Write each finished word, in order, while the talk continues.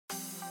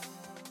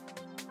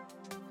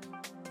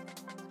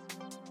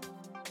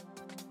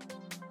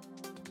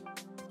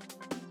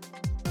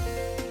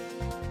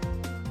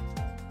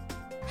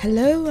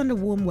Hello and a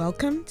warm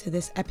welcome to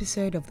this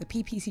episode of the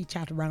PPC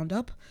Chat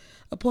Roundup,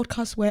 a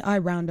podcast where I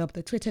round up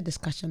the Twitter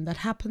discussion that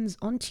happens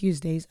on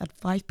Tuesdays at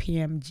 5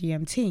 p.m.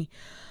 GMT.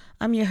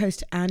 I'm your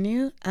host,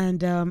 Anu,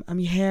 and I'm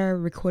here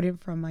recording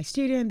from my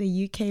studio in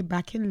the UK,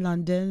 back in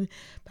London,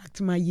 back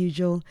to my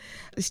usual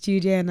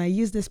studio. And I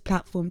use this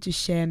platform to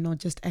share not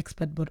just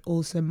expert, but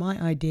also my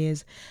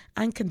ideas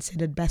and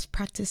considered best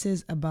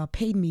practices about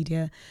paid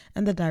media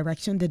and the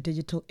direction the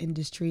digital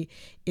industry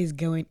is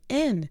going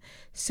in.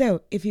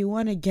 So if you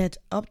want to get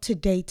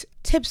up-to-date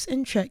tips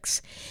and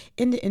tricks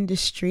in the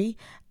industry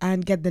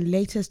and get the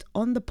latest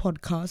on the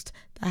podcast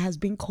that has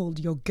been called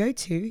your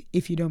go-to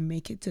if you don't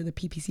make it to the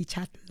PPC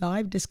Chat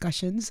live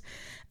discussions,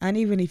 and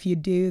even if you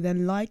do,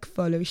 then like,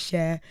 follow,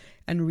 share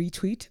and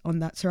retweet on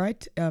that's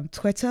right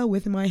Twitter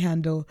with my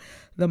handle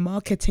the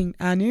marketing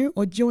Anu,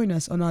 or join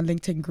us on our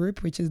LinkedIn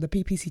group, which is the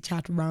PPC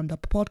Chat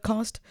Roundup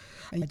podcast,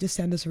 and just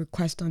send us a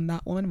request on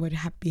that one. We'd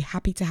be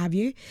happy to have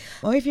you.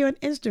 Or if you're on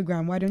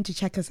Instagram, why don't you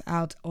check us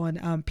out on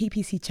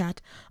PPC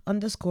Chat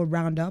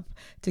 _roundup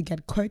to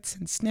get quotes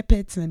and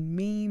snippets and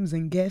memes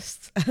and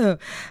gifts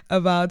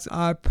about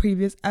our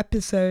previous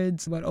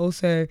episodes, but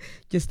also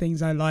just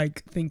things I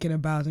like thinking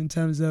about in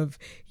terms of,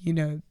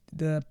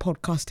 the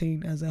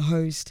podcasting as a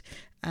host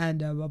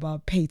and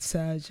about paid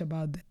search,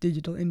 about the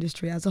digital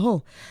industry as a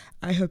whole.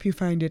 I hope you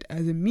find it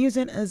as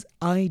amusing as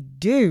I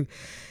do.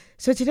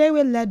 So today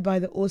we're led by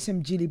the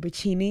awesome Julie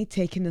Bacchini,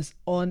 taking us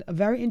on a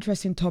very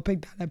interesting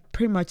topic that I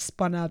pretty much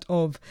spun out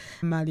of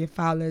Amalia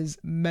Fowler's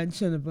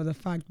mention about the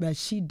fact that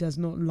she does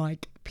not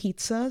like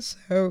pizza.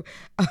 So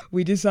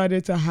we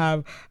decided to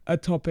have a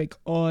topic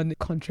on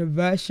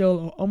controversial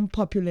or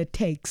unpopular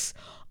takes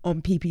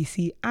on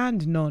PPC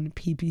and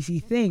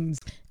non-PPC things.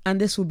 And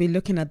this will be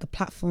looking at the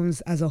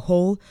platforms as a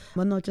whole,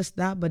 but not just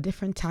that, but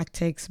different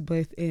tactics,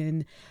 both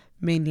in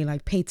mainly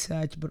like paid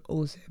search, but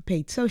also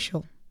paid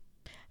social.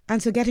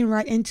 And so getting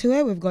right into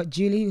it, we've got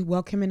Julie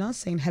welcoming us,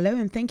 saying hello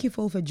and thank you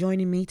all for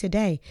joining me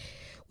today.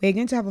 We're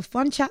going to have a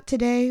fun chat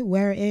today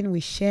wherein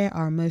we share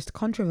our most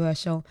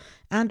controversial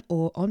and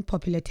or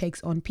unpopular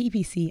takes on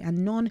PPC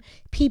and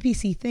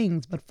non-PPC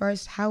things. But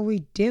first, how are we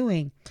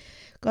doing?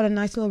 Got a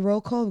nice little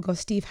roll call. We've got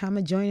Steve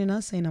Hammer joining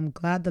us, saying I'm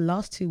glad the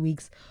last 2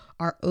 weeks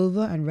are over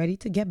and ready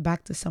to get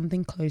back to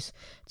something close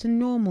to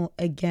normal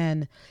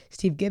again.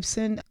 Steve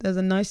Gibson, there's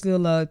a nice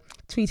little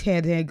tweet here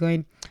there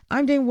going,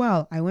 I'm doing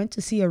well. I went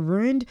to see a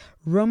ruined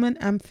Roman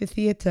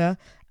amphitheater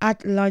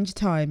at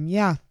lunchtime.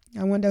 Yeah,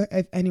 I wonder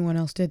if anyone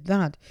else did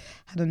that.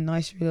 Had a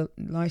nice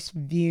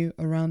view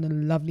around a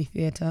lovely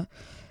theater,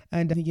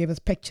 and he gave us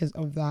pictures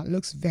of that.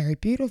 Looks very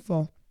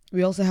beautiful.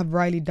 We also have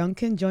Riley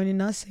Duncan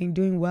joining us, saying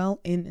doing well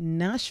in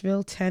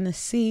Nashville,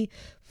 Tennessee.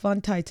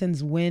 Fun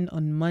Titans win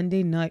on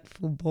Monday Night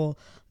Football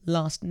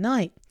last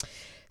night.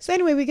 So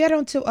anyway, we get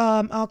on to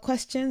our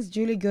questions.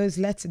 Julie goes,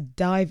 let's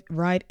dive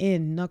right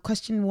in. Now,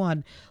 question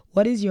 1,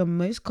 what is your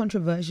most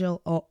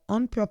controversial or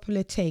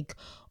unpopular take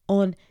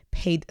on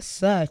paid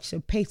search? So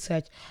paid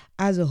search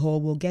as a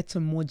whole. We'll get to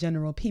more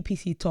general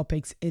PPC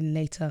topics in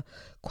later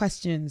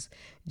questions.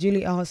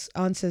 Julie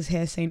answers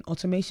here saying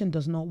automation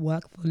does not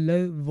work for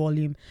low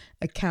volume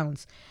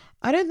accounts.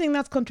 I don't think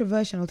that's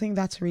controversial. I think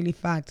that's really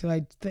fact.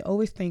 I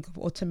always think of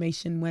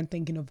automation when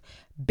thinking of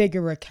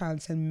bigger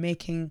accounts and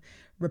making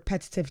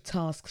repetitive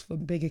tasks for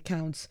big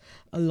accounts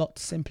a lot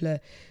simpler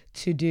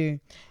to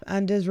do.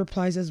 Anders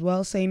replies as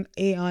well, saying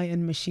AI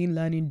and machine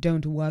learning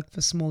don't work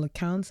for small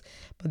accounts,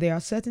 but there are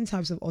certain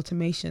types of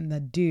automation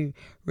that do.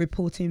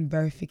 Reporting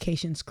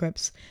verification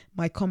scripts.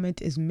 My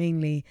comment is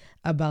mainly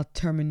about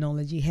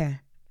terminology here.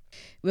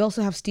 We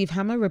also have Steve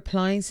Hammer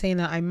replying, saying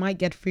that I might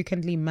get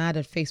frequently mad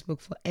at Facebook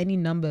for any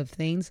number of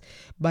things,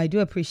 but I do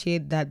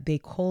appreciate that they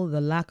call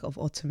the lack of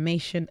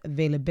automation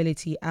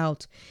availability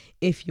out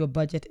if your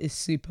budget is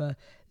super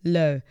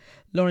low.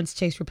 Lawrence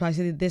Chase replies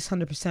to this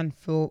 100%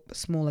 for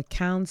small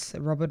accounts.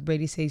 Robert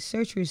Brady says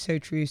so true, so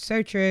true,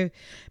 so true.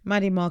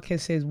 Maddie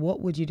Marcus says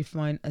what would you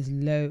define as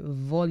low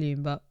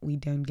volume, but we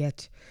don't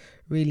get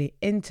really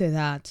into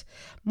that.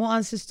 More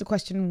answers to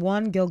question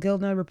 1. Gil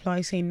Gildner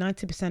replies saying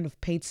 90% of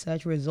paid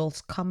search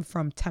results come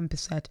from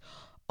 10%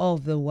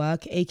 of the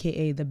work,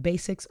 aka the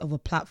basics of a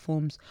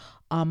platforms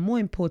are more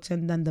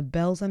important than the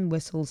bells and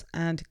whistles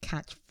and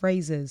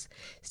catchphrases.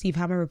 Steve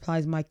Hammer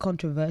replies, my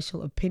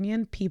controversial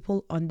opinion,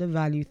 people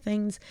undervalue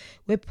things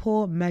with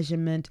poor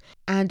measurement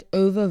and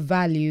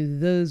overvalue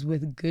those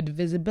with good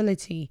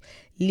visibility,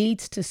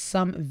 leads to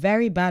some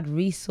very bad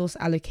resource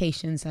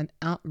allocations and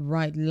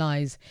outright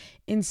lies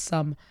in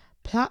some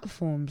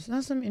platforms.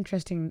 That's some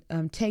interesting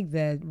take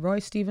there. Roy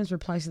Stevens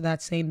replies to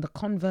that saying the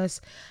converse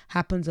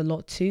happens a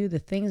lot too. The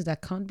things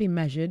that can't be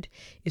measured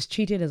is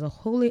treated as a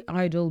holy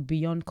idol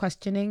beyond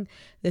questioning.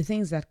 The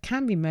things that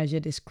can be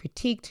measured is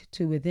critiqued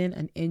to within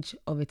an inch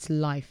of its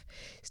life.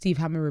 Steve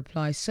Hammer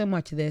replies, so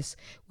much of this,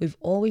 we've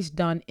always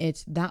done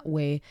it that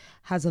way,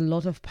 has a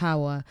lot of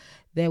power.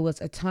 There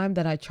was a time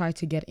that I tried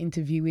to get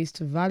interviewees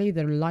to value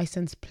the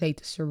license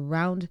plate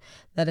surround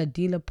that a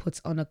dealer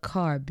puts on a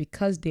car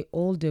because they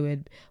all do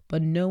it,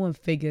 but no one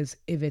figures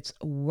if it's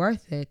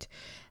worth it.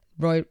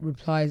 Roy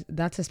replies,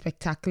 that's a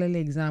spectacular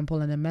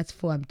example and a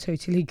metaphor I'm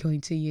totally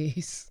going to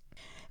use.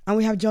 And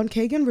we have John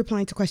Kagan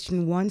replying to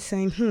question 1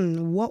 saying,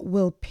 what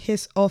will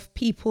piss off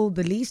people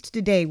the least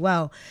today?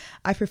 Well,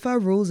 I prefer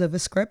rules over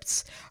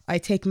scripts. I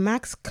take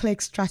max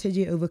click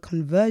strategy over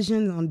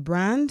conversion on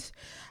brand.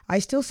 I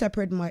still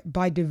separate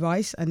by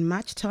device and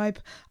match type.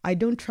 I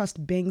don't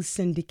trust Bing's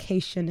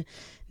syndication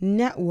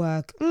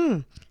network.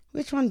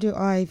 Which one do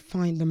I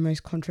find the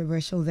most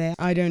controversial there?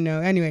 I don't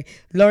know. Anyway,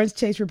 Lawrence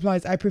Chase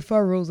replies, I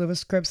prefer rules over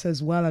scripts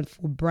as well. And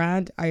for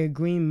brand, I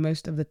agree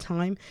most of the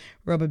time.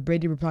 Robert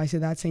Brady replies to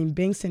that saying,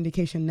 Bing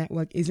syndication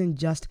network isn't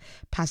just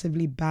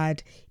passively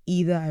bad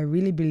either. I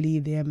really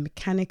believe they are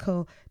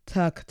mechanical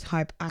Turk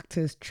type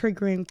actors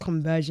triggering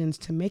conversions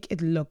to make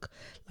it look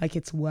like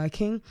it's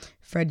working.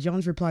 Fred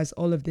Johns replies,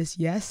 all of this,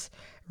 yes.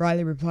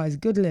 Riley replies,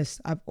 good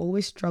list. I've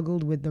always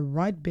struggled with the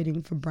right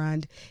bidding for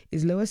brand.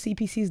 Is lower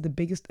CPCs the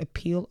biggest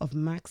appeal of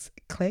max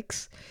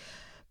clicks?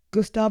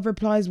 Gustav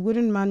replies,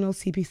 wouldn't manual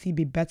CPC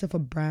be better for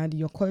brand?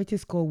 Your quality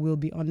score will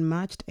be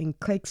unmatched and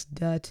clicks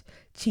dirt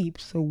cheap,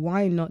 so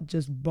why not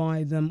just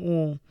buy them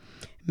all?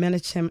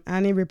 Menachem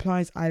Annie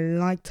replies, I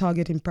like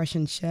target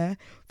impression share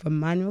for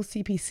manual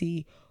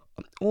CPC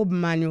or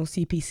manual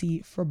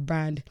CPC for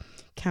brand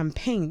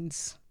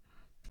campaigns.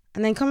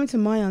 And then coming to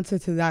my answer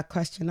to that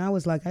question, I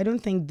was like, I don't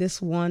think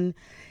this one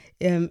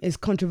is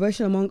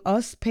controversial among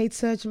us paid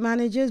search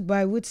managers, but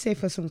I would say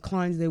for some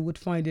clients, they would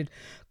find it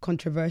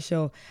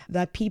controversial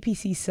that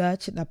PPC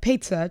search, that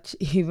paid search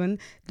even,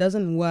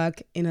 doesn't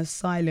work in a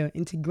silo.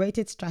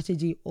 Integrated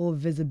strategy or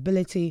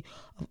visibility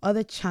of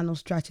other channel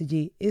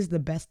strategy is the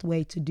best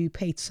way to do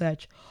paid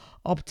search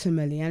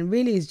optimally. And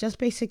really, it's just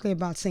basically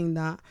about saying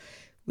that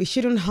we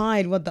shouldn't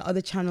hide what the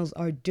other channels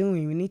are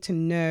doing. We need to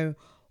know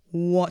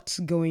what's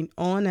going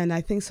on. And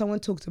I think someone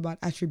talked about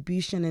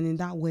attribution, and in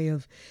that way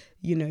of,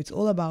 it's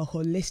all about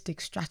holistic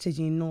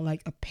strategy, not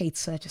like a paid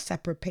search, a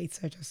separate paid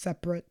search, a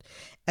separate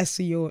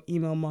SEO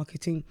email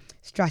marketing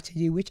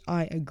strategy, which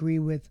I agree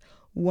with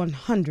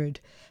 100%.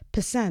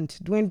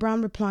 Dwayne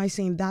Brown replies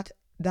saying that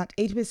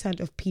 80%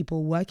 of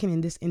people working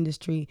in this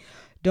industry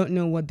don't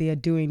know what they are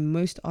doing.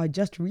 Most are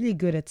just really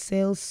good at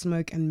sales,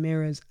 smoke and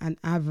mirrors, and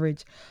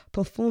average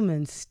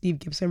performance. Steve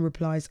Gibson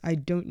replies, I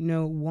don't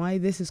know why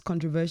this is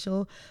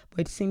controversial,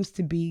 but it seems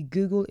to be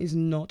Google is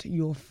not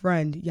your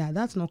friend. Yeah,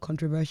 that's not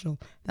controversial.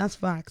 That's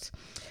fact.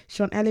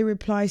 Sean Ellie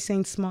replies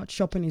saying smart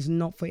shopping is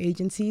not for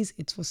agencies.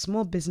 It's for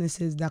small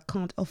businesses that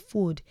can't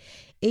afford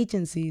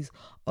agencies.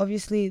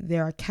 Obviously,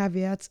 there are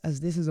caveats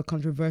as this is a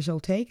controversial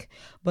take,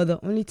 but the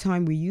only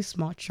time we use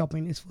smart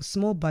shopping is for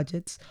small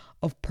budgets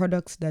of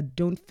products that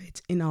don't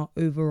fit in our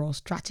overall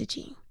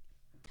strategy.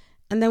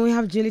 And then we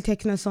have Julie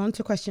taking us on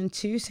to question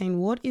 2 saying,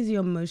 what is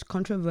your most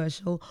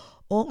controversial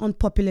or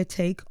unpopular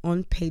take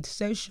on paid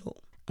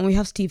social? And we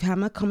have Steve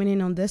Hammer coming in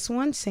on this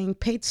one saying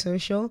paid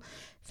social,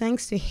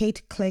 thanks to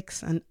hate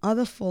clicks and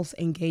other false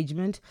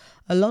engagement,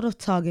 a lot of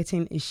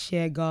targeting is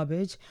sheer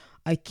garbage.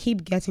 I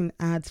keep getting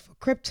ads for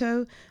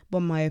crypto,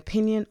 but my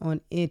opinion on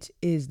it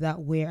is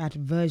that we're at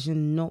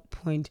version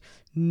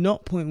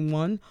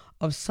 0.1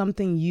 of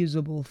something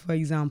usable, for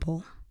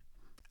example.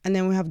 And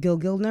then we have Gil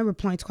Gildner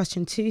replying to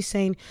question 2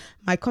 saying,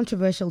 my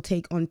controversial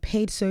take on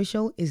paid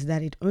social is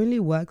that it only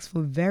works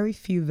for very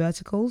few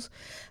verticals.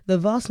 The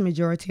vast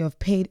majority of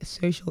paid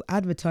social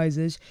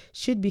advertisers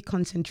should be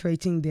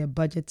concentrating their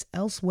budgets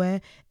elsewhere,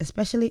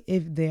 especially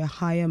if they're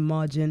higher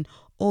margin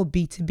or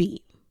B2B.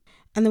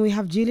 And then we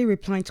have Julie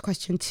replying to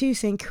question 2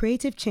 saying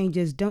creative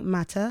changes don't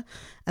matter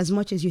as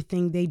much as you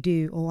think they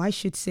do. Or I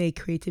should say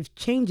creative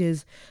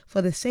changes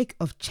for the sake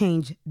of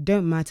change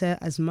don't matter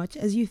as much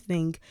as you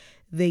think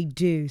they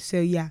do.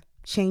 So yeah,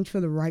 change for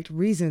the right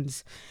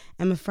reasons.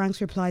 Emma Franks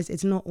replies,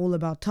 it's not all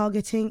about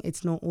targeting.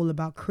 It's not all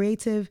about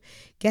creative.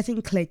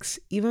 Getting clicks,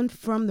 even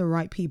from the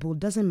right people,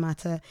 doesn't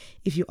matter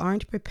if you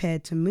aren't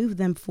prepared to move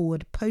them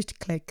forward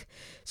post-click.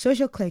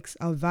 Social clicks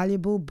are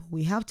valuable, but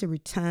we have to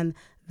return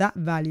that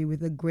value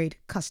with a great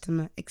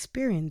customer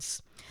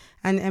experience.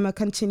 And Emma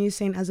continues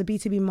saying, as a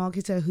B2B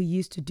marketer who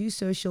used to do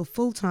social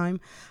full-time,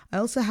 I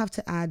also have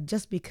to add,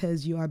 just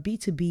because you are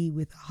B2B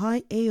with a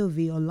high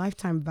AOV or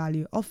lifetime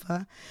value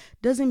offer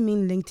doesn't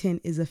mean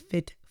LinkedIn is a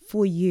fit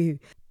for you.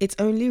 It's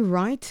only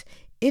right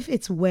if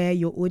it's where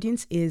your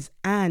audience is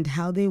and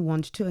how they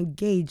want to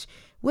engage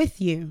with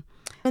you.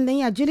 And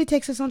then, Julie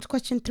takes us on to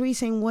question 3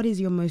 saying, what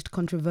is your most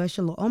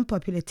controversial or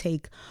unpopular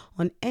take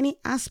on any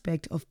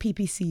aspect of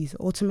PPCs,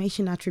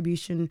 automation,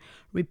 attribution,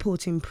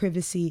 reporting,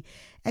 privacy,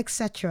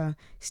 etc.?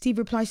 Steve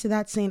replies to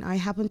that saying, I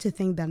happen to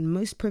think that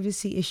most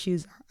privacy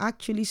issues are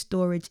actually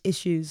storage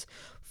issues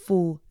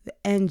for the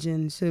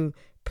engine. So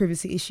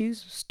privacy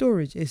issues,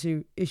 storage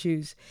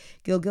issues.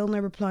 Gil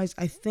Gilner replies,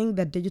 I think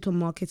that digital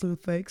marketing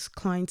folks,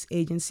 clients,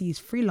 agencies,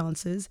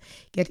 freelancers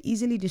get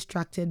easily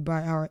distracted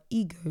by our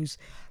egos.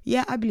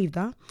 Yeah, I believe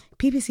that.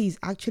 PPC is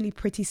actually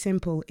pretty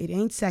simple. It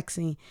ain't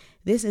sexy.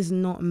 This is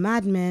not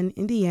Mad Men.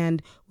 In the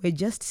end, we're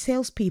just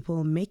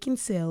salespeople making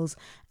sales,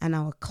 and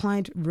our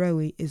client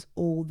ROI is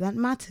all that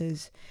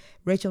matters.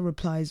 Rachel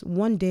replies,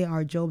 one day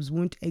our jobs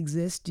won't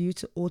exist due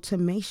to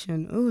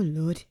automation. Oh,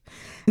 Lord.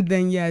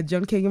 Then,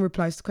 John Kagan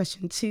replies to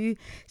question 2,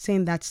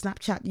 saying that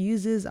Snapchat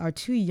users are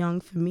too young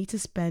for me to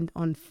spend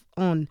on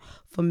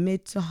for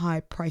mid to high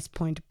price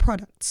point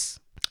products.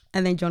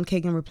 And then John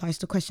Kagan replies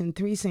to question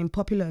 3, saying,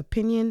 popular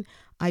opinion,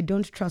 I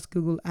don't trust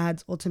Google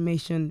Ads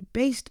automation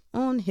based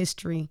on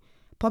history.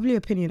 Popular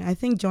opinion, I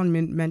think John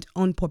meant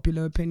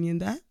unpopular opinion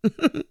there.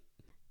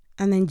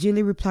 And then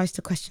Julie replies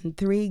to question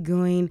 3,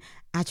 going,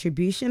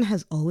 attribution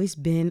has always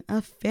been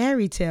a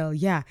fairy tale.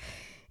 Yeah,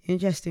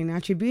 interesting.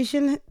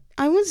 Attribution,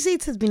 I wouldn't say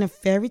it has been a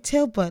fairy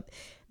tale, but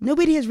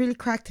nobody has really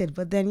cracked it.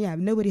 But then,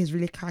 nobody has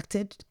really cracked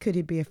it. Could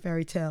it be a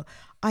fairy tale?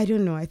 I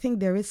don't know. I think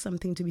there is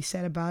something to be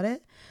said about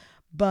it,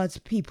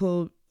 but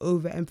people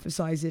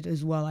overemphasize it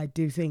as well, I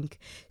do think.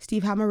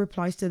 Steve Hammer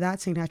replies to that,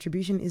 saying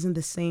attribution isn't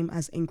the same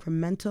as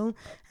incremental,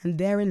 and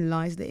therein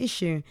lies the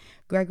issue.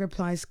 Greg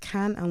replies,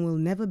 can and will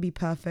never be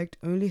perfect,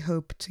 only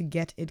hope to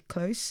get it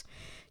close.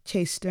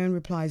 Chase Stone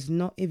replies,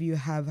 not if you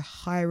have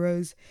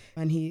Hyros,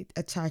 and he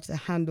attached the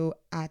handle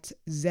at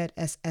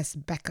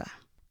ZSS Becker.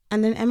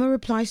 And then Emma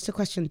replies to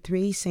question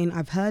 3, saying,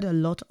 I've heard a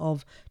lot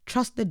of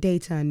trust the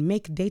data and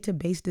make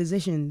data-based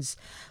decisions,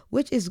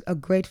 which is a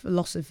great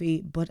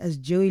philosophy. But as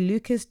Joey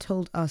Lucas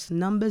told us,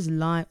 numbers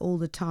lie all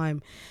the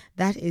time.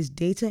 That is,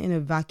 data in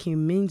a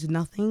vacuum means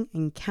nothing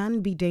and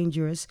can be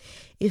dangerous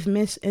if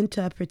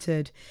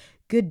misinterpreted.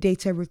 Good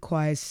data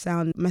requires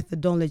sound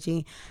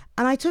methodology.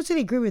 And I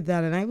totally agree with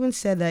that. And I even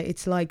said that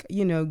it's like,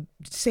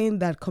 saying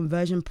that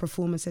conversion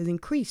performance has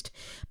increased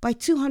by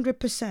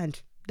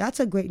 200%.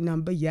 That's a great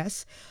number,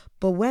 yes.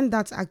 But when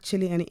that's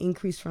actually an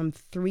increase from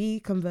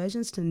 3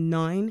 conversions to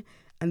 9,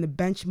 and the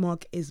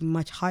benchmark is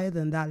much higher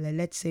than that, like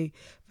let's say,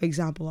 for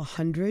example,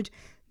 100,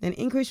 then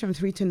increase from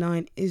 3 to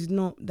 9 is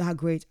not that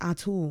great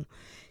at all.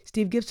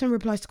 Steve Gibson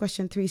replies to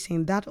question 3,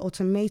 saying that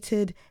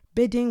automated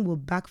bidding will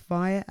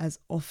backfire as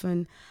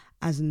often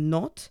as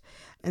not.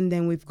 And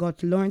then we've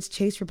got Lawrence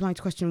Chase replying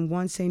to question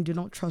 1, saying do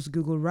not trust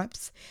Google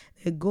reps.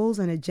 Their goals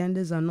and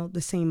agendas are not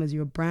the same as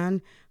your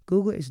brand.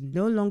 Google is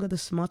no longer the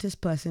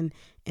smartest person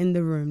in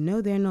the room.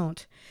 No, they're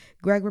not.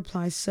 Greg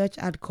replies, search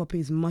ad copy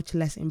is much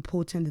less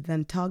important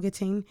than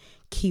targeting,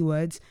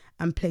 keywords,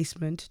 and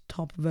placement,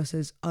 top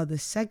versus other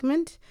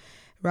segment.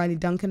 Riley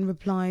Duncan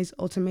replies,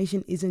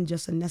 automation isn't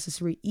just a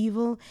necessary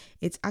evil,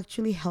 it's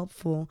actually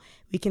helpful.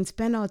 We can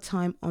spend our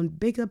time on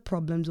bigger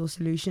problems or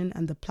solutions,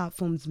 and the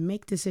platforms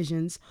make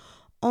decisions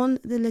on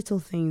the little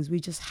things. We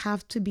just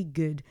have to be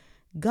good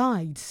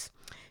guides.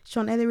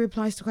 Sean Elliott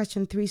replies to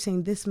question 3,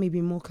 saying this may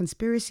be more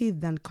conspiracy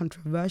than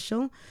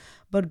controversial,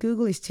 but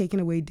Google is taking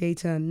away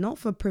data not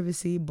for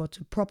privacy, but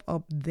to prop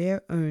up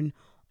their own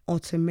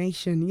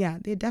automation. Yeah,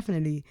 they're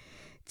definitely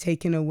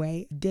taking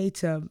away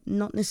data,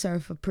 not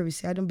necessarily for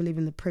privacy. I don't believe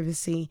in the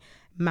privacy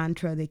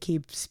mantra they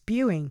keep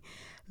spewing.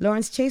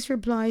 Lawrence Chase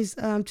replies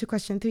to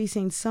question 3,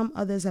 saying some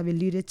others have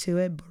alluded to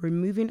it, but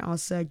removing our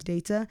search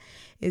data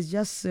is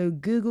just so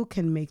Google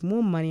can make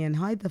more money and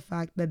hide the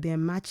fact that their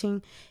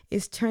matching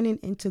is turning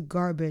into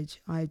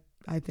garbage.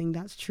 I think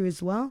that's true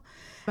as well.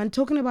 And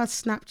talking about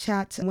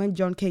Snapchat, when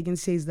John Kagan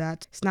says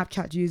that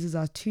Snapchat users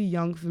are too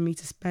young for me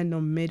to spend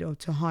on mid or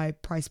to high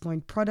price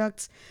point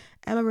products,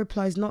 Emma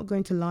replies, not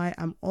going to lie,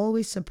 I'm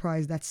always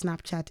surprised that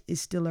Snapchat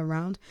is still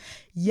around.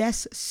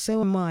 Yes,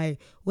 so am I.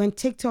 When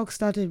TikTok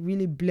started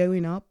really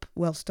blowing up,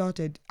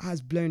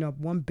 has blown up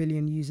 1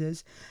 billion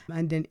users,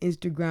 and then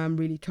Instagram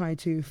really trying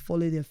to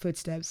follow their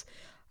footsteps,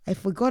 I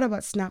forgot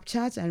about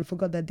Snapchat and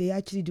forgot that they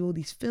actually do all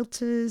these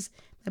filters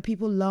that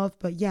people love.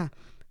 But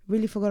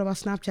really forgot about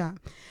Snapchat.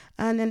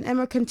 And then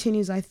Emma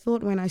continues, I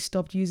thought when I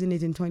stopped using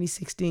it in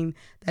 2016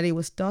 that it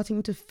was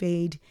starting to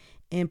fade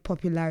in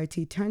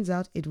popularity. Turns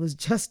out it was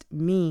just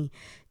me.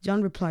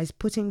 John replies,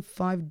 putting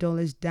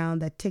 $5 down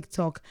that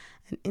TikTok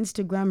and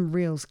Instagram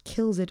Reels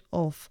kills it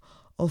off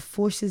or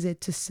forces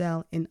it to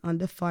sell in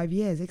under 5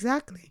 years.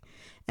 Exactly.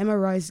 Emma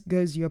Rice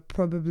goes, you're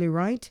probably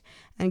right.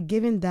 And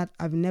given that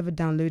I've never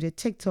downloaded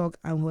TikTok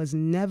and was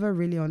never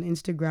really on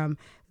Instagram,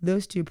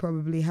 those two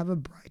probably have a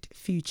bright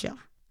future.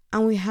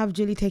 And we have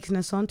Julie taking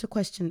us on to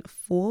question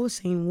 4,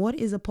 saying, what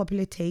is a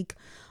popular take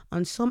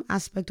on some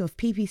aspect of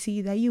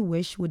PPC that you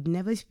wish would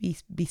never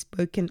be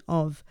spoken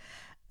of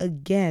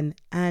again,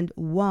 and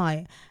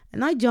why?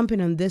 And I jump in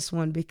on this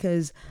one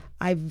because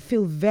I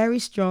feel very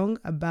strong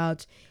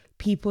about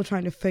people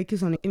trying to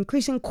focus on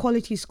increasing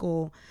quality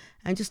score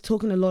and just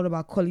talking a lot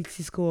about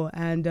quality score.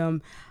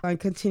 And I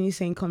continue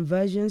saying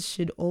conversions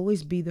should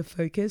always be the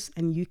focus,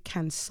 and you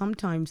can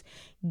sometimes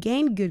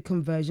gain good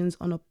conversions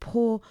on a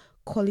poor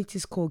quality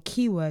score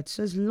keyword.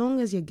 So as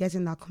long as you're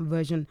getting that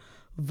conversion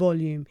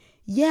volume,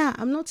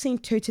 I'm not saying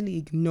totally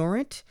ignore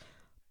it,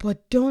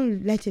 but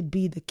don't let it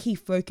be the key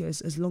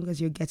focus as long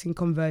as you're getting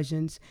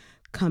conversions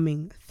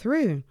coming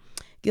through.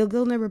 Gil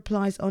Gilner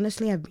replies,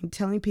 honestly, I've been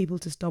telling people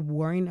to stop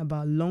worrying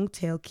about long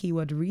tail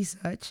keyword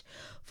research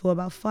for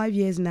about 5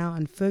 years now,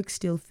 and folks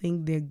still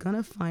think they're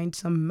gonna find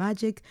some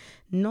magic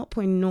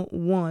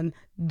 $0.01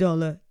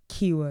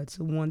 keywords,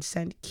 1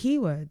 cent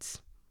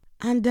keywords.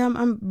 And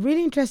I'm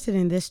really interested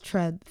in this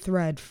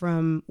thread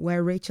from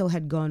where Rachel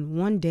had gone.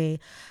 One day,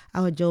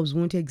 our jobs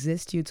won't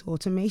exist due to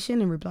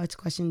automation. In reply to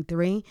question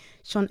 3,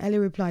 Sean Ellie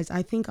replies,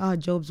 I think our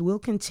jobs will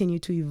continue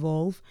to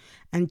evolve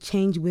and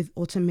change with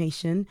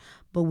automation,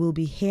 but will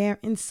be here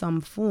in some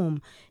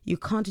form. You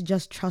can't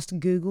just trust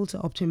Google to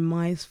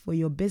optimize for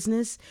your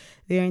business.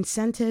 Their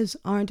incentives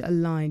aren't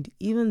aligned,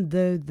 even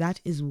though that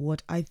is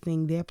what I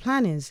think their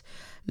plan is.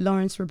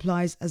 Lawrence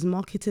replies, as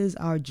marketers,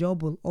 our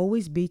job will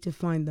always be to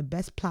find the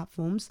best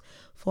platforms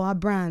for our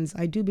brands.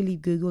 I do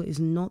believe Google is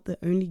not the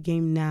only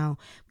game now.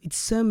 With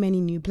so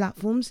many new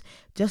platforms,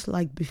 just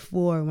like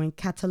before when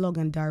catalog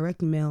and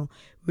direct mail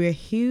were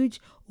huge,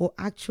 or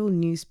actual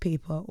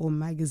newspaper or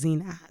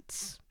magazine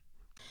ads.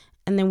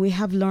 And then we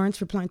have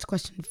Lawrence replying to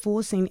question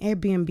 4, saying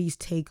Airbnb's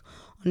take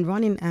on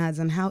running ads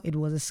and how it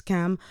was a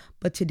scam.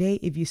 But today,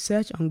 if you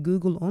search on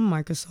Google or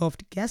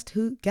Microsoft,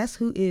 guess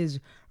who is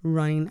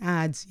running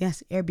ads?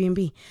 Yes,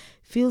 Airbnb.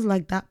 Feels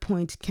like that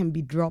point can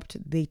be dropped.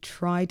 They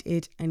tried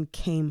it and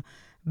came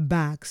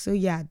back. So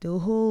yeah, the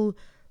whole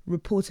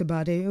report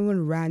about it,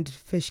 even Rand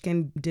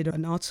Fishkin did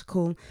an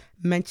article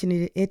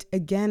mentioning it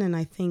again, and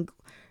I think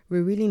we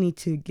really need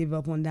to give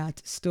up on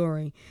that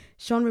story.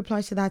 Sean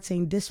replies to that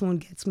saying, this one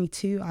gets me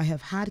too. I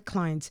have had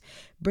clients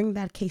bring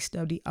that case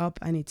study up,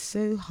 and it's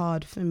so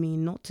hard for me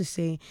not to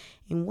say,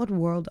 in what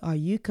world are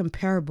you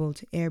comparable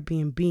to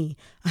Airbnb?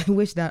 I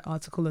wish that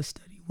article or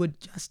study would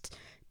just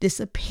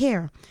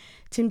disappear.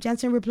 Tim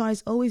Jensen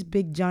replies, always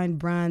big giant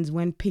brands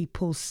when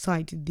people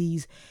cite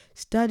these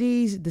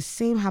studies. The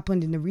same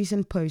happened in a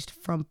recent post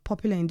from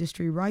popular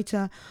industry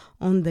writer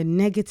on the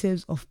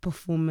negatives of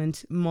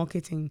performance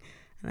marketing.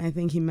 And I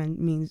think he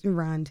means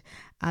Rand.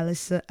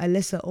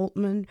 Alyssa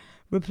Altman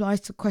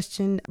replies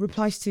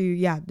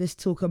to this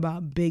talk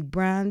about big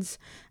brands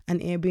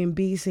and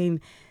Airbnb, saying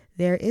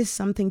there is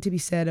something to be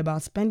said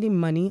about spending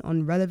money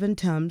on relevant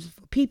terms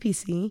for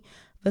PPC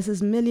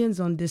versus millions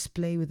on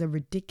display with a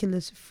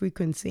ridiculous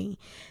frequency.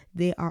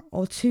 They are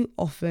all too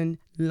often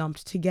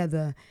lumped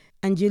together.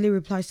 And Julie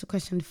replies to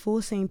question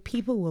 4, saying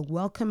people will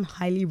welcome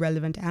highly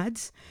relevant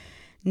ads.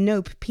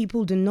 Nope,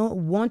 people do not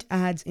want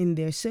ads in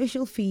their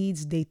social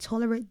feeds. They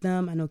tolerate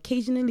them and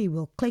occasionally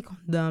will click on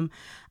them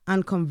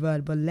and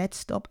convert. But let's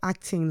stop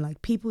acting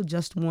like people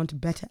just want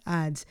better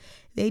ads.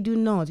 They do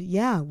not.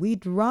 Yeah,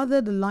 we'd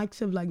rather the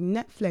likes of like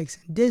Netflix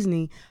and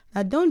Disney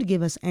that don't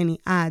give us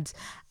any ads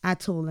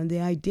at all. And the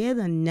idea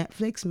that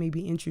Netflix may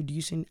be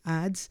introducing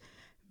ads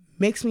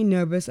makes me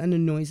nervous and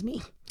annoys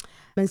me.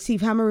 And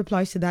Steve Hammer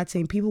replies to that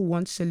saying people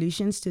want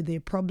solutions to their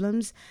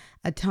problems.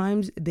 At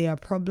times, they are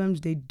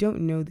problems they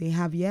don't know they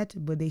have yet,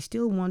 but they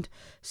still want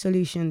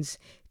solutions.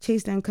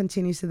 Chase then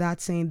continues to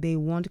that saying they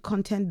want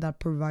content that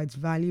provides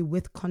value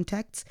with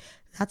context.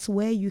 That's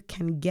where you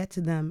can get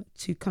them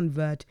to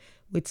convert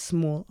with a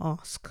small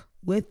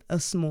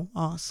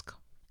ask.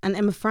 And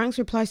Emma Franks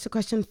replies to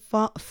question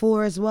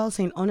 4 as well,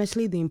 saying,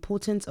 honestly, the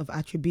importance of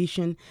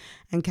attribution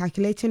and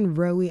calculating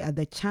ROI at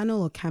the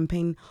channel or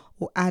campaign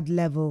or ad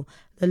level.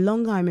 The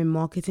longer I'm in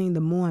marketing,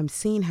 the more I'm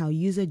seeing how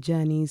user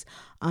journeys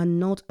are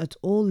not at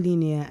all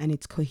linear, and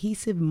it's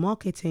cohesive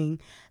marketing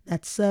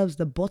that serves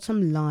the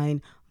bottom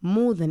line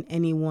more than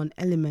any one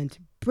element.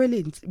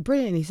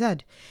 Brilliantly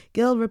said.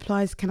 Gail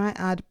replies, can I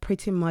add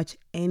pretty much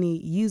any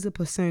user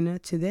persona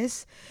to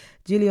this?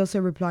 Julie also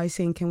replies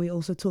saying, can we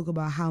also talk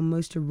about how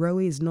most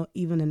ROI is not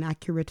even an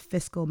accurate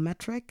fiscal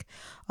metric?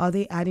 Are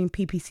they adding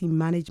PPC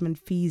management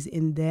fees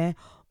in there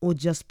or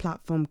just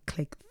platform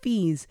click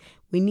fees?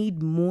 We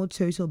need more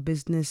total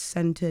business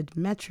centered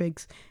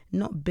metrics,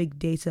 not big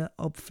data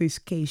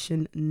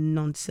obfuscation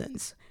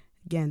nonsense.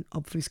 Again,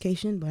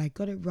 obfuscation, but I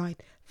got it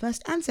right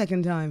first and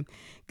second time.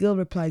 Gil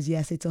replies,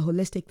 yes, it's a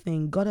holistic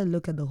thing. Gotta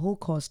look at the whole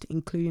cost,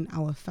 including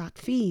our fat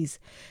fees.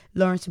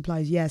 Lawrence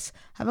replies, yes,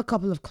 have a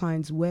couple of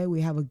clients where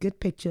we have a good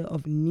picture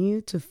of new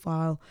to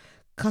file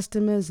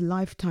customers,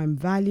 lifetime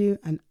value,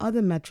 and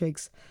other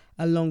metrics,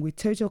 along with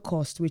total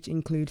cost, which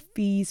include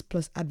fees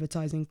plus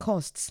advertising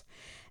costs.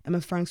 Emma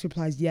Franks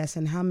replies, yes,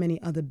 and how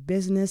many other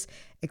business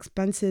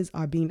expenses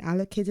are being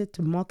allocated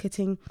to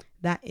marketing?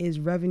 That is,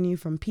 revenue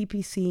from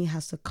PPC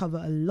has to cover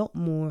a lot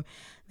more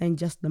than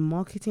just the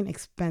marketing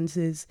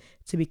expenses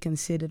to be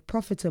considered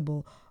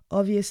profitable.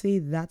 Obviously,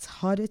 that's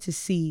harder to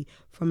see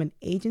from an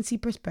agency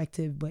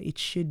perspective, but it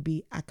should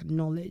be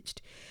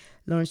acknowledged.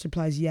 Lawrence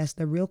replies, yes,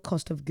 the real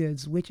cost of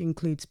goods, which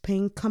includes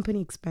paying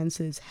company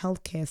expenses,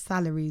 healthcare,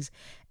 salaries,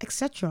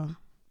 etc.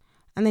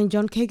 And then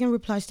John Kagan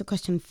replies to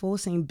question 4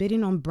 saying,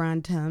 bidding on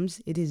brand terms,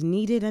 it is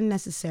needed and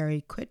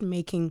necessary. Quit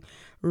making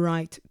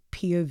right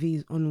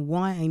POVs on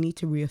why I need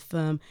to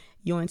reaffirm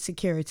your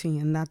insecurity,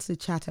 and that's the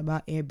chat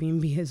about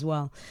Airbnb as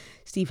well.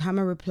 Steve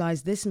Hammer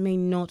replies, this may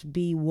not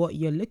be what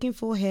you're looking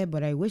for here,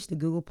 but I wish the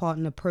Google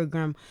Partner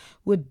Program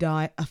would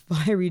die a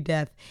fiery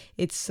death.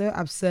 It's so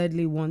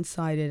absurdly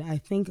one-sided. I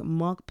think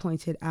Mark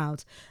pointed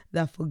out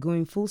that for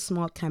going full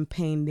smart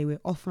campaign, they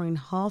were offering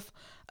half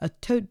a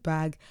tote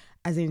bag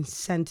as an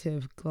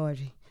incentive.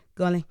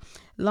 Golly.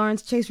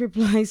 Lawrence Chase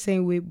replies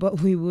saying, we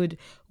would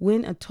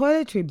win a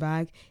toiletry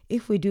bag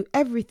if we do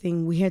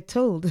everything we had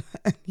told.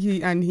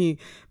 he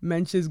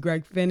mentions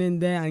Greg Finn in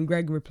there, and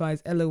Greg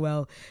replies,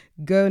 LOL,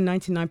 go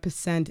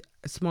 99%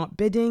 smart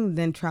bidding,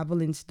 then travel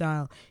in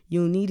style.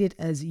 You'll need it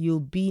as you'll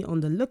be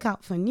on the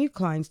lookout for new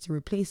clients to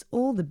replace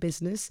all the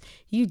business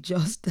you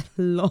just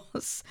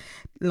lost.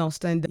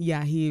 And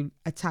yeah, he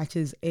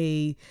attaches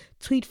a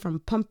tweet from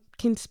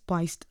Pumpkin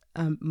Spiced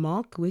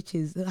Mark,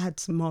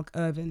 that's Mark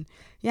Irvin.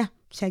 Yeah,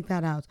 check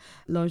that out.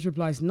 Lawrence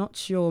replies, not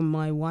sure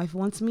my wife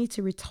wants me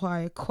to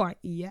retire quite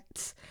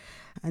yet.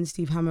 And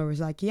Steve Hammer was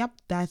like, yep,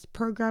 that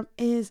program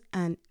is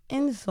an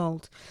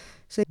insult.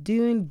 So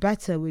doing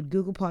better with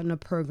Google Partner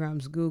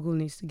Programs. Google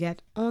needs to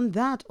get on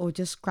that or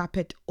just scrap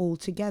it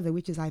altogether,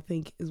 which is, I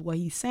think, is what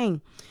he's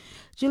saying.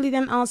 Julie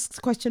then asks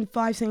question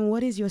 5 saying,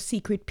 what is your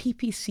secret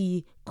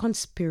PPC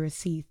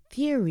conspiracy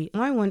theory?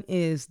 My one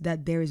is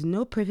that there is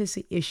no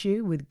privacy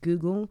issue with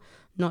Google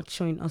not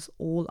showing us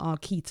all our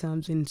key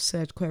terms in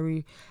search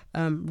query,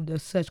 the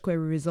search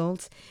query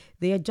results.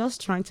 They are just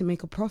trying to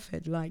make a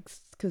profit,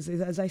 because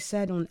as I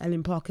said on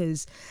Ellen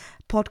Parker's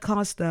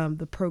podcast,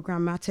 the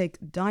Programmatic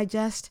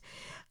Digest,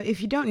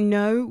 if you don't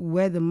know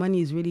where the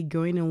money is really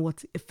going and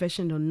what's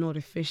efficient or not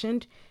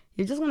efficient,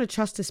 you're just going to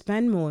trust to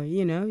spend more.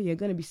 You're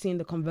going to be seeing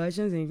the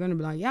conversions and you're going to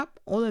be like, yep,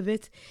 all of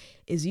it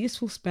is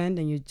useful spend,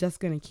 and you're just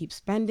going to keep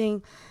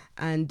spending.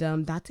 And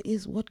that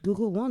is what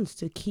Google wants,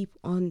 to keep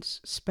on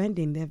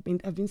spending.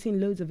 I've been seeing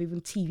loads of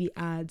even TV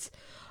ads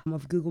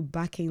of Google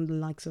backing the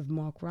likes of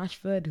Mark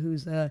Rashford,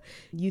 who's a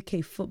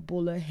UK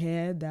footballer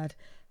here that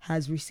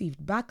has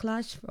received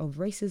backlash of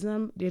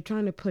racism. They're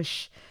trying to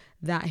push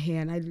that here,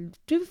 and I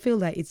do feel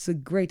that it's a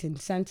great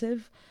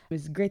incentive.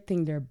 It's a great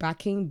thing they're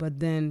backing, but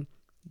then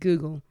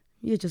Google,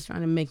 you're just trying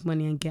to make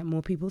money and get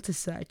more people to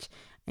search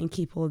and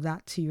keep all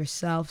that to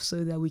yourself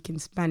so that we can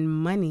spend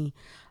money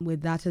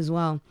with that as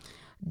well.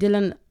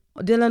 Dylan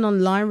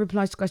Online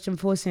replies to question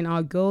 4 saying,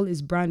 our goal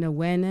is brand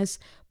awareness,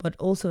 but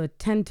also a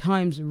 10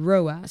 times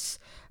ROAS,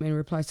 in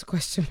reply to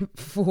question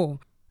 4.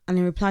 And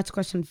in reply to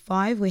question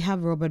 5, we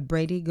have Robert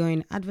Brady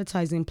going,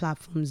 advertising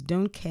platforms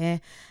don't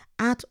care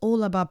at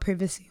all about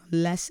privacy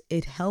unless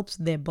it helps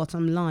their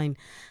bottom line.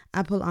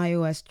 Apple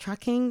iOS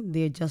tracking,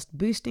 they're just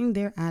boosting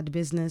their ad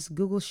business.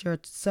 Google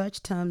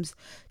search terms,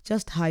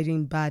 just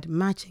hiding bad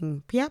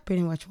matching. Yeah,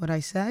 pretty much what I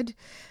said.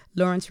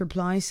 Lawrence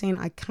replies saying,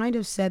 I kind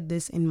of said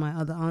this in my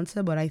other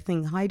answer, but I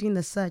think hiding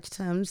the search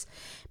terms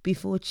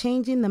before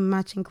changing the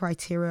matching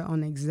criteria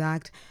on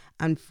exact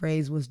and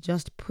phrase was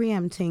just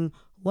preempting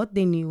what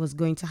they knew was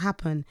going to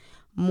happen.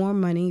 More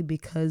money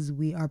because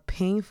we are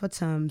paying for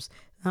terms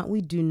that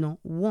we do not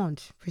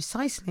want.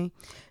 Precisely.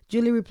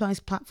 Julie replies,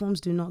 platforms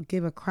do not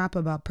give a crap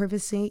about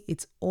privacy.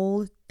 It's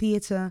all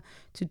theater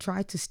to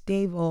try to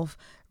stave off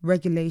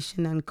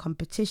regulation and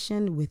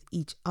competition with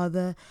each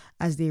other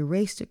as they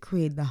race to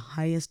create the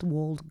highest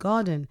walled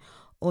garden,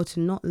 or to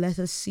not let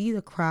us see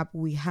the crap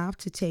we have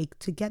to take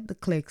to get the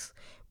clicks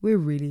we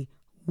really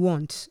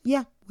want.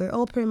 Yeah, we're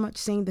all pretty much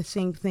saying the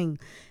same thing.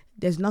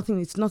 It's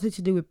nothing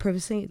to do with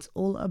privacy. It's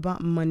all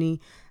about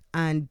money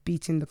and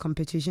beating the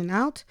competition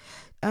out.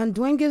 And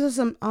Dwayne gives us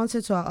some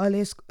answer to our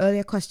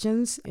earlier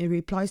questions. In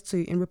reply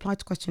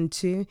to question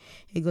 2,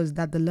 he goes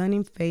that the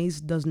learning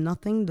phase does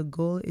nothing. The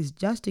goal is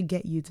just to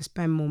get you to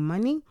spend more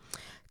money.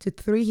 To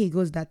 3, he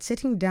goes that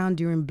sitting down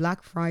during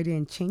Black Friday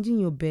and changing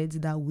your bids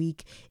that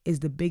week is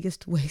the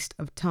biggest waste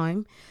of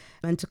time.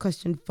 And to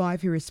question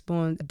 5,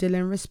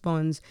 Dylan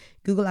responds,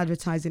 Google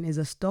advertising is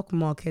a stock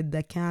market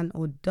that can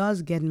or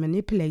does get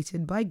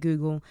manipulated by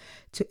Google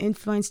to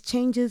influence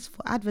changes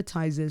for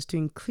advertisers to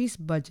increase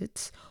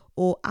budgets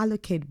or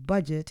allocate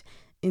budget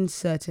in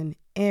certain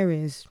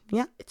areas.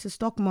 Yeah, it's a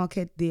stock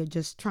market. They're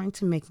just trying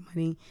to make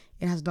money.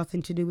 It has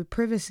nothing to do with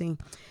privacy.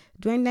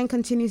 Dwayne then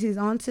continues his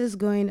answers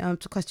going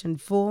to question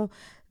 4,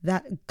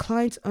 that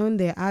clients own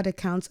their ad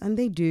accounts, and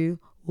they do.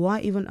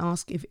 Why even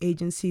ask if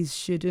agencies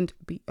shouldn't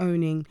be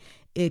owning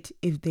it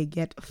if they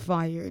get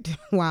fired?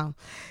 Wow.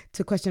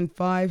 To question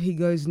 5, he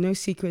goes, no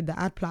secret that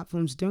ad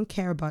platforms don't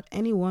care about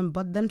anyone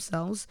but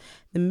themselves.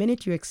 The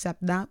minute you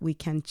accept that, we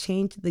can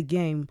change the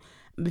game.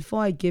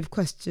 Before I give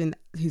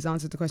his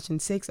answer to question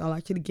 6, I'll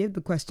actually give the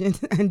question.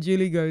 And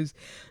Julie goes,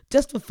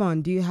 just for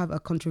fun, do you have a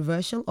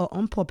controversial or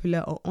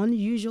unpopular or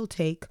unusual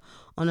take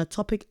on a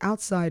topic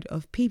outside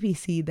of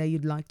PPC that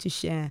you'd like to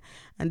share?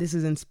 And this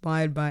is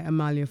inspired by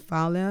Amalia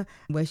Fowler,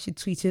 where she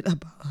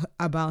tweeted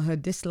about her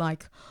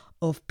dislike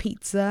of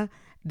pizza.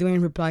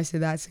 Dwayne replies to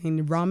that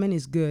saying, ramen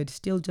is good,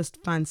 still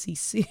just fancy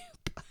soup.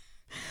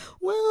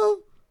 Well,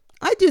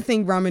 I do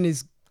think ramen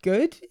is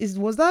good?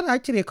 Was that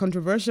actually a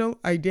controversial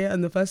idea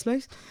in the first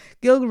place?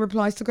 Gil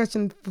replies to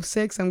question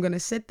 6. I'm going to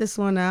sit this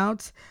one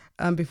out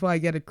before I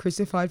get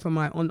crucified for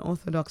my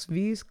unorthodox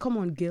views. Come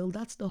on, Gil,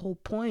 that's the whole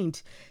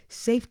point.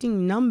 Safety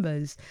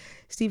numbers.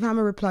 Steve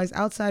Hammer replies,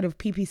 outside of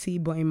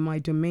PPC, but in my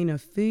domain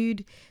of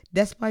food,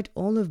 despite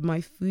all of my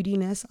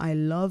foodiness, I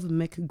love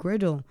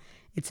McGriddle.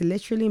 It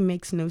literally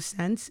makes no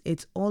sense.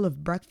 It's all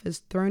of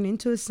breakfast thrown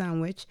into a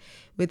sandwich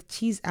with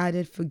cheese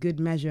added for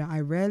good measure. I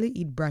rarely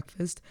eat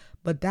breakfast,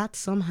 but that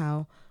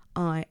somehow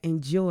I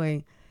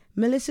enjoy.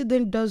 Melissa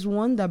then does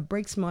one that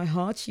breaks my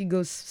heart. She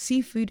goes,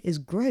 seafood is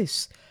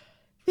gross.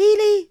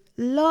 Really?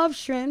 Love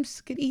shrimps.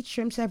 Could eat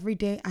shrimps every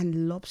day,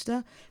 and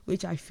lobster,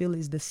 which I feel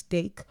is the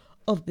steak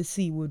of the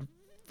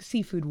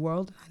seafood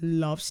world. I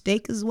love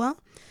steak as well.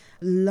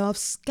 Love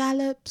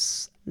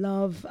scallops.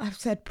 I've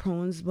said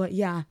prawns, but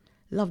yeah.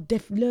 Love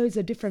loads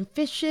of different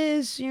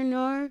fishes,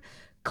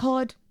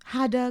 cod,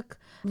 haddock,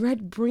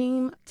 red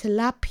bream,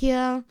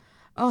 tilapia.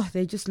 Oh,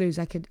 they just loads.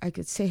 I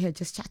could say here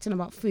just chatting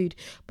about food,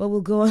 but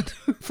we'll go on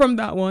from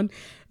that one.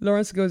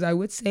 Lawrence goes, I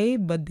would say,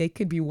 but they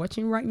could be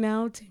watching right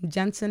now. Tim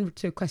Jensen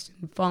to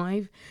question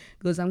 5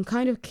 goes, I'm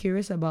kind of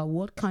curious about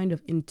what kind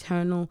of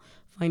internal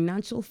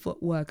financial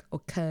footwork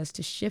occurs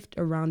to shift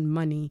around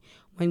money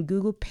when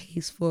Google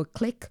pays for a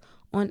click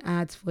on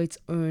ads for its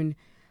own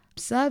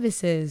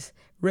services.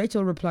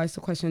 Rachel replies to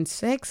question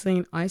 6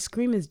 saying ice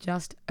cream is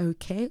just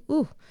okay.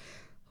 Ooh.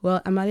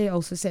 Well, Amalia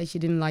also said she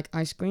didn't like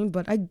ice cream,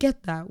 but I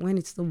get that when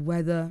it's the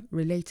weather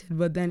related.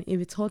 But then if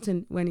it's hot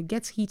and when it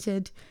gets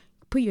heated,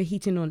 put your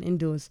heating on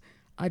indoors.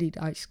 I'd eat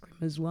ice cream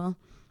as well.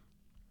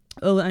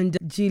 Oh, and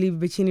Julie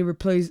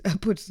Vicini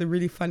puts a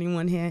really funny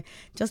one here.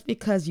 Just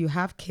because you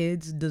have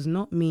kids does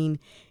not mean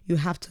you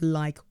have to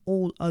like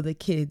all other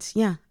kids.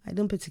 Yeah, I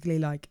don't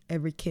particularly like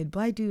every kid,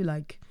 but I do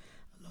like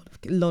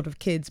a lot of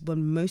kids, but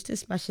most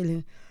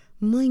especially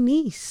my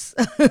niece.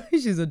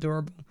 She's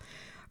adorable.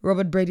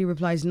 Robert Brady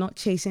replies, not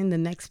chasing the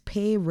next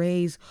pay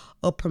raise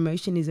or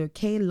promotion is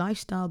okay.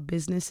 Lifestyle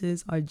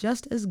businesses are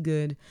just as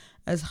good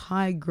as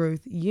high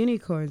growth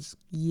unicorns.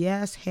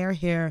 Yes,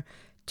 hair.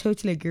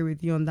 Totally agree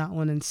with you on that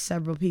one, and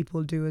several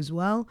people do as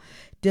well.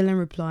 Dylan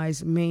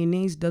replies,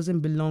 mayonnaise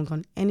doesn't belong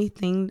on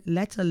anything,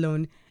 let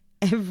alone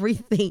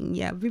everything.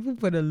 Yeah, people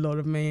put a lot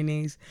of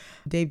mayonnaise.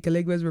 Dave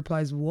Galiguez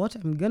replies, what?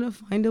 I'm gonna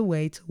find a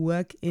way to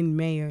work in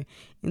mayo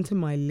into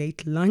my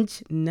late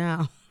lunch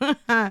now.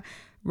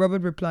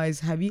 Robert replies,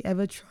 have you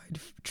ever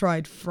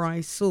tried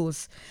fry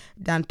sauce?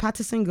 Dan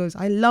Patterson goes,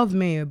 I love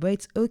mayo, but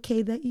it's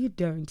okay that you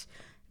don't.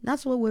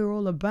 That's what we're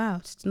all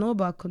about. It's not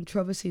about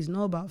controversy. It's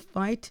not about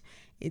fight.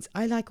 It's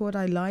I like what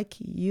I like.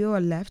 You are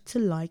left to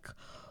like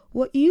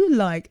what you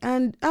like.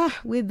 And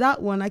with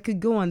that one, I could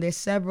go on. There's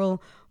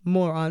several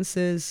more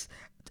answers.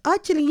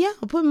 Actually, yeah,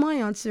 I'll put my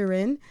answer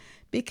in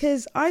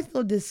because I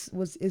thought this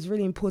is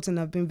really important.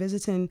 I've been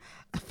visiting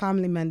a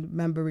family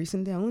member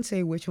recently. I won't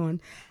say which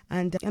one.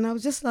 And I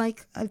was just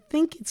like, I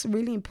think it's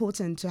really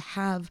important to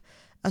have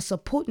a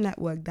support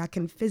network that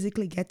can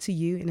physically get to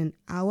you in an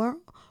hour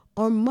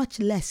or much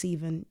less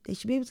even. They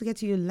should be able to get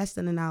to you in less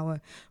than an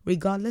hour,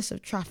 regardless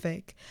of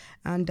traffic.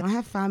 And I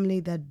have family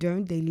that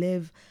don't. They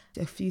live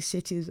a few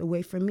cities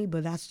away from me,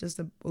 but that's just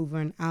over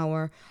an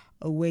hour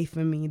away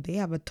from me. They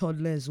have a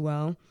toddler as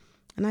well.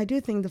 And I do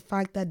think the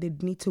fact that they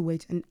need to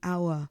wait an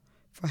hour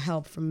for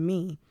help from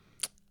me,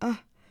 I'm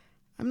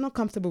not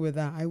comfortable with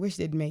that. I wish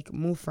they'd make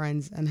more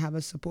friends and have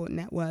a support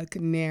network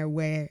near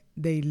where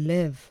they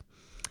live.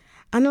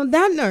 And on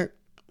that note,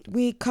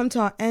 we come to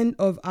our end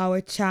of our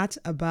chat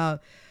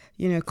about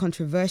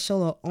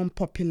controversial or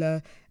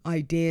unpopular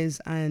ideas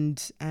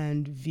and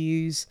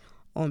views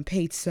on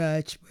paid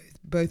search,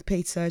 both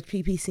paid search,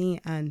 PPC,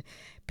 and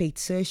paid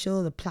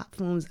social, the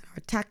platforms,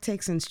 our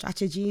tactics and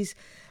strategies.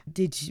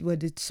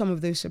 Did some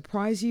of those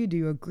surprise you? Do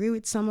you agree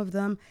with some of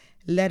them?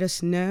 Let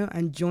us know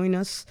and join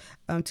us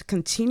to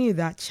continue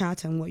that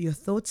chat and what your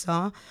thoughts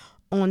are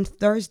on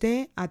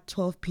Thursday at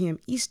 12 p.m.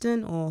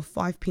 Eastern or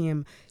 5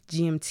 p.m.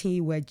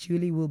 GMT, where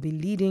Julie will be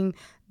leading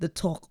the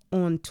talk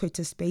on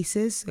Twitter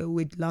Spaces. So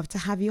we'd love to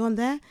have you on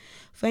there.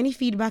 For any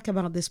feedback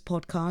about this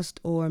podcast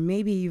or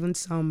maybe even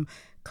some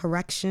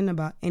correction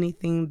about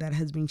anything that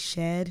has been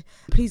shared,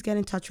 please get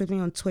in touch with me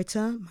on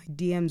Twitter. My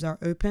DMs are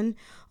open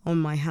on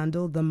my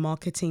handle, The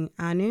Marketing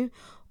Anu,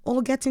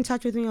 or get in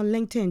touch with me on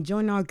LinkedIn.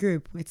 Join our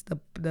group. It's the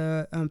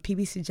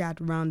PPC Chat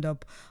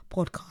Roundup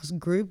podcast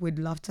group. We'd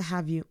love to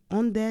have you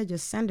on there.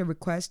 Just send a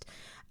request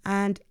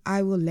and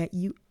I will let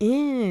you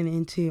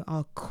into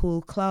our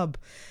cool club.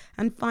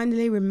 And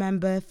finally,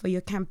 remember, for your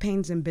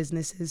campaigns and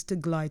businesses to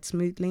glide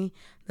smoothly,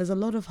 there's a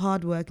lot of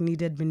hard work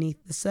needed beneath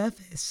the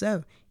surface.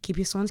 So keep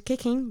your swans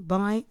kicking.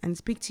 Bye, and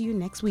speak to you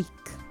next week.